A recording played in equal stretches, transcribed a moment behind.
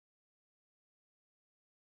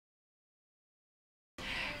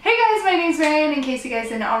Hey guys, my name's Marian. In case you guys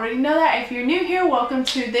didn't already know that, if you're new here, welcome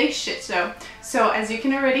to the shit show. So as you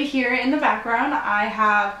can already hear in the background, I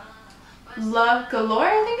have Love Galore,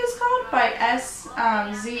 I think it's called, by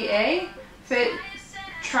SZA, Fit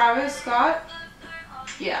Travis Scott.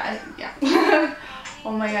 Yeah. Oh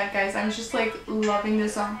my god, guys, I'm just like loving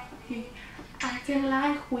this song. Acting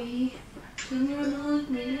like we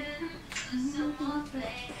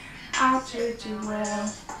I treat you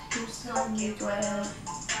well, you saw me dwell.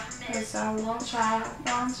 Yes, I won't try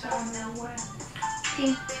nowhere.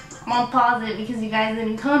 Okay, I'm gonna pause it because you guys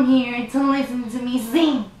didn't come here to listen to me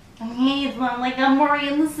sing. Okay, it's not like I'm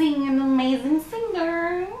Marian the Singer, an amazing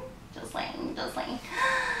singer. Just saying. Okay,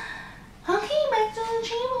 back to the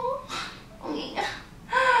channel. Okay.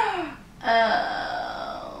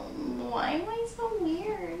 Why am I so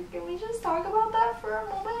weird? Can we just talk about that for a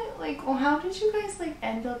moment? Like, well, how did you guys like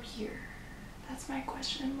end up here? That's my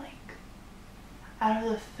question. Like, out of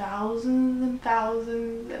the thousands and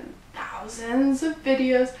thousands and thousands of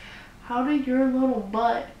videos, how did your little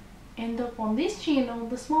butt end up on this channel,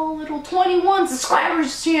 the small little 21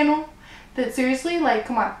 subscribers channel? That seriously, like,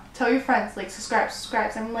 come on, tell your friends, like, subscribe.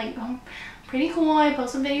 I'm like, pretty cool. I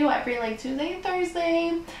post a video every like Tuesday and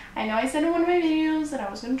Thursday. I know I said in one of my videos that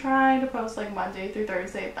I was gonna try to post like Monday through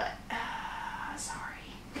Thursday, but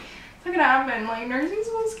sorry, it's not gonna happen. Like, nursing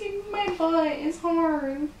school's kicking my butt. It's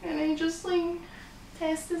hard, and I just like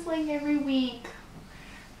test this like every week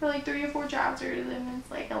for like 3 or 4 chapters, and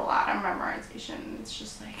it's like a lot of memorization. It's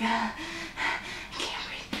just like I can't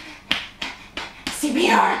breathe.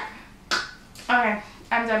 CPR. Okay,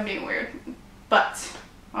 I'm done being weird, but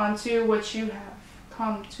on to what you have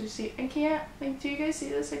come to see. I can't, like, do you guys see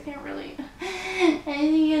this? I can't really. I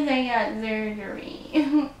think I got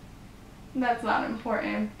surgery. That's not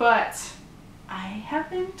important, but I have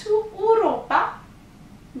been to Europa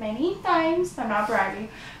many times. I'm not bragging,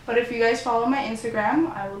 but if you guys follow my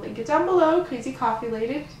Instagram, I will link it down below. Crazy Coffee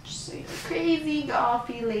Lady. Just say Crazy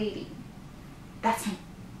Coffee Lady. That's me.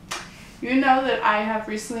 You know that I have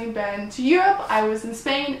recently been to Europe. I was in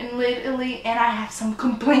Spain and Italy, and I have some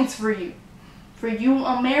complaints for you. For you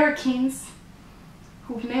Americans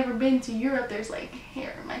who've never been to Europe, there's like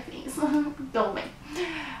hair in my face. Go away.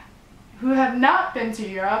 Who have not been to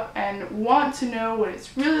Europe and want to know what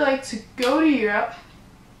it's really like to go to Europe,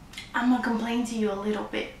 I'm gonna complain to you a little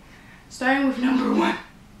bit. Starting with number 1.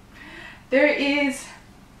 There is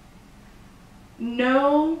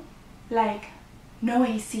no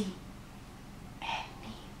AC.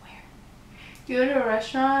 You go to a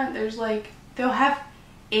restaurant, there's like, they'll have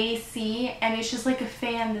AC and it's just like a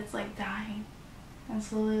fan that's like dying and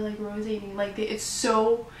slowly like rotating. Like, it's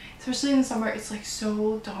so, especially in the summer, it's like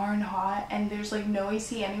so darn hot, and there's like no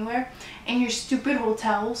AC anywhere, and your stupid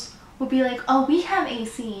hotels will be like, oh, we have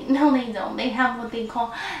AC. No, they don't. They have what they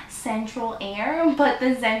call central air, but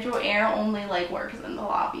the central air only like works in the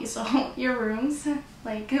lobby. So your rooms,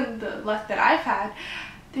 like the left that I've had,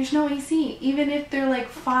 there's no AC. Even if they're like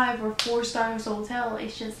 5 or 4 stars hotel,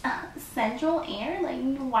 it's just central air. Like,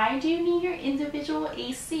 why do you need your individual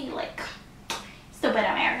AC? Like, stupid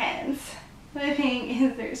Americans. The thing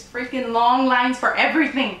is, there's freaking long lines for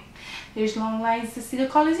everything. There's long lines to see the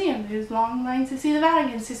Coliseum. There's long lines to see the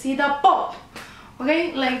Vatican, to see the Pope.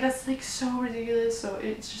 Okay, like, that's like so ridiculous. So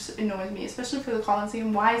it just annoys me, especially for the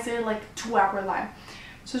Coliseum. Why is there like a 2-hour line?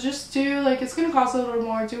 So just do, like, it's gonna cost a little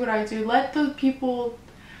more. Do what I do. Let the people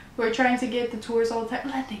who are trying to get the tours all the time,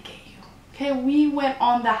 let them get you. Okay, we went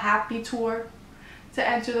on the happy tour to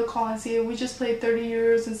enter the Coliseum. We just paid 30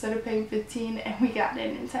 euros instead of paying 15, and we got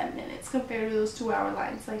in 10 minutes compared to those 2-hour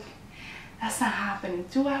lines. Like, that's not happening.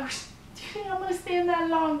 2 hours? Do you think I'm gonna stand that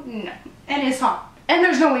long? No. And it's hot, and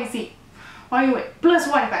there's no AC while you wait, plus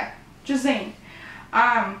Wi-Fi. Just saying.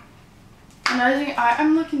 Another thing,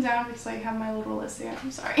 I'm looking down because I have my little list here.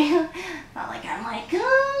 I'm sorry. Not like I'm like,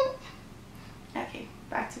 okay,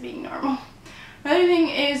 back to being normal. Another thing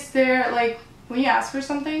is, there, like, when you ask for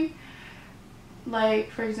something,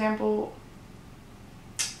 like, for example,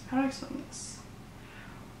 how do I explain this?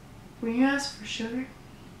 When you ask for sugar,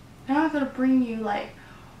 they're not gonna bring you like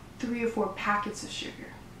 3 or 4 packets of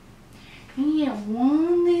sugar. You get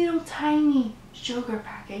one little tiny sugar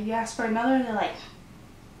packet. You ask for another, they're like,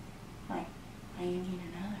 why do you need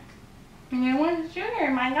another? And I want sugar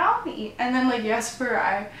in my coffee. And then, like, you ask for,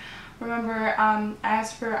 I remember I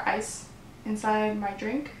asked for ice inside my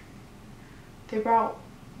drink. They put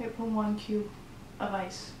 1 cube of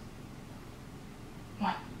ice.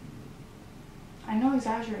 1. I know,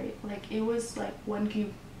 exaggerate. Like, it was like 1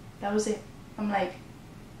 cube. That was it. I'm like,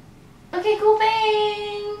 okay, cool,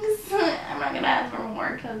 thanks. I'm not gonna ask for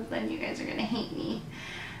more because then you guys are gonna hate me.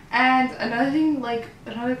 And another thing, like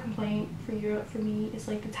another complaint for Europe for me is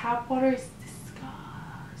like the tap water is disgusting.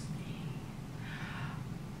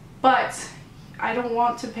 But I don't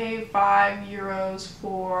want to pay €5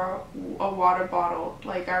 for a water bottle.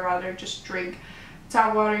 Like I'd rather just drink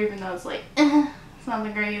tap water, even though it's like it's not the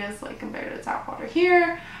greatest like compared to tap water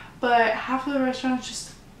here. But half of the restaurants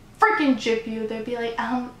just freaking jip you. They'd be like,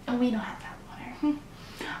 we don't have tap water.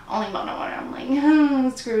 Only bottled water. I'm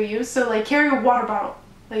like, screw you. So like carry a water bottle.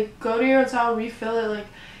 Like go to your hotel, refill it, like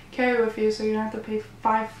carry it with you, so you don't have to pay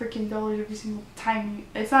 $5 every single time.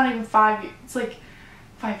 It's not even 5. It's like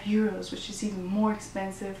 €5, which is even more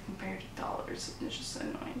expensive compared to dollars. It's just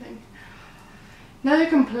an annoying thing. Another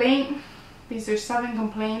complaint, because there's 7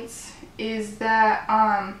 complaints, is that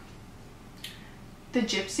the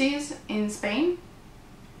gypsies in Spain,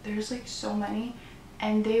 there's like so many,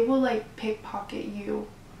 and they will like pickpocket you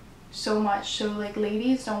so much. So like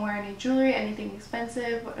ladies, don't wear any jewelry, anything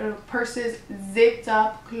expensive, purses zipped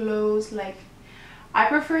up, clothes. Like I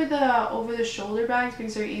prefer the over the shoulder bags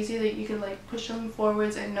because they're easy, that you can like push them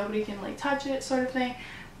forwards and nobody can like touch it, sort of thing.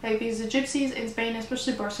 Like because the gypsies in Spain,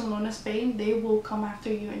 especially Barcelona, Spain, they will come after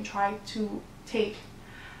you and try to take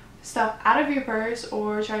stuff out of your purse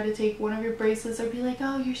or try to take one of your bracelets, or be like,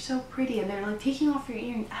 oh, you're so pretty, and they're like taking off your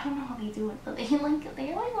earrings. I don't know how they do it, but they're like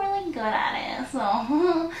really good at it.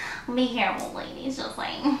 So be careful, ladies, just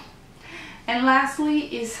saying. And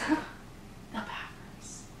lastly is the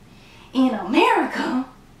bathrooms in America.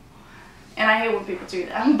 And I hate when people do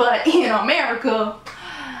that, but in America,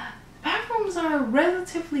 bathrooms are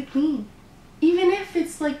relatively clean, even if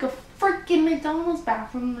it's like a freaking McDonald's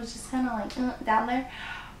bathroom, which is kind of like down there.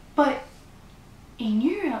 But in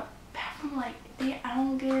Europe, bathroom, like I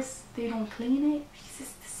don't guess they don't clean it because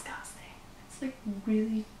it's disgusting. It's like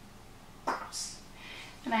really gross.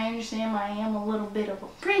 And I understand I am a little bit of a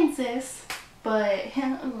princess, but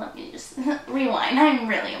let me just rewind. I'm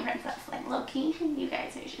really a princess, like low-key. You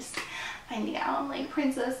guys are just finding out I'm like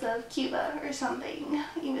Princess of Cuba or something,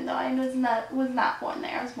 even though I was not born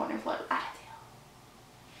there. I was born in Florida.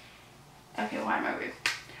 Okay, why am I weird?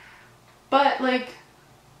 But like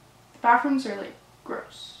bathrooms are like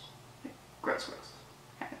gross, like gross,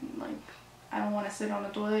 and like I don't want to sit on the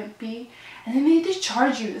toilet and pee, and then they just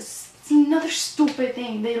charge you. This is another stupid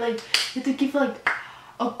thing. They like you have to give like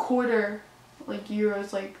a quarter, like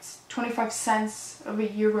euros, like 25 cents of a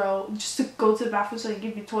euro just to go to the bathroom, so they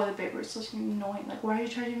give you toilet paper. It's such annoying. Like, why are you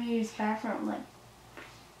charging me to use the bathroom? Like,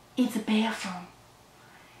 it's a bathroom.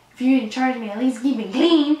 If you didn't charge me, at least keep it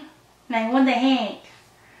clean. Like, what the heck?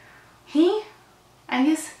 He, I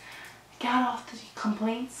guess, got off the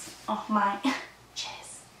complaints off my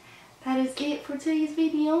chest. That is it for today's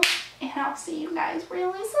video, and I'll see you guys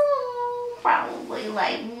really soon. Probably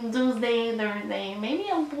like Tuesday, Thursday, maybe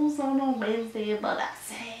I'll post on Wednesday, but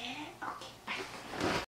that's it.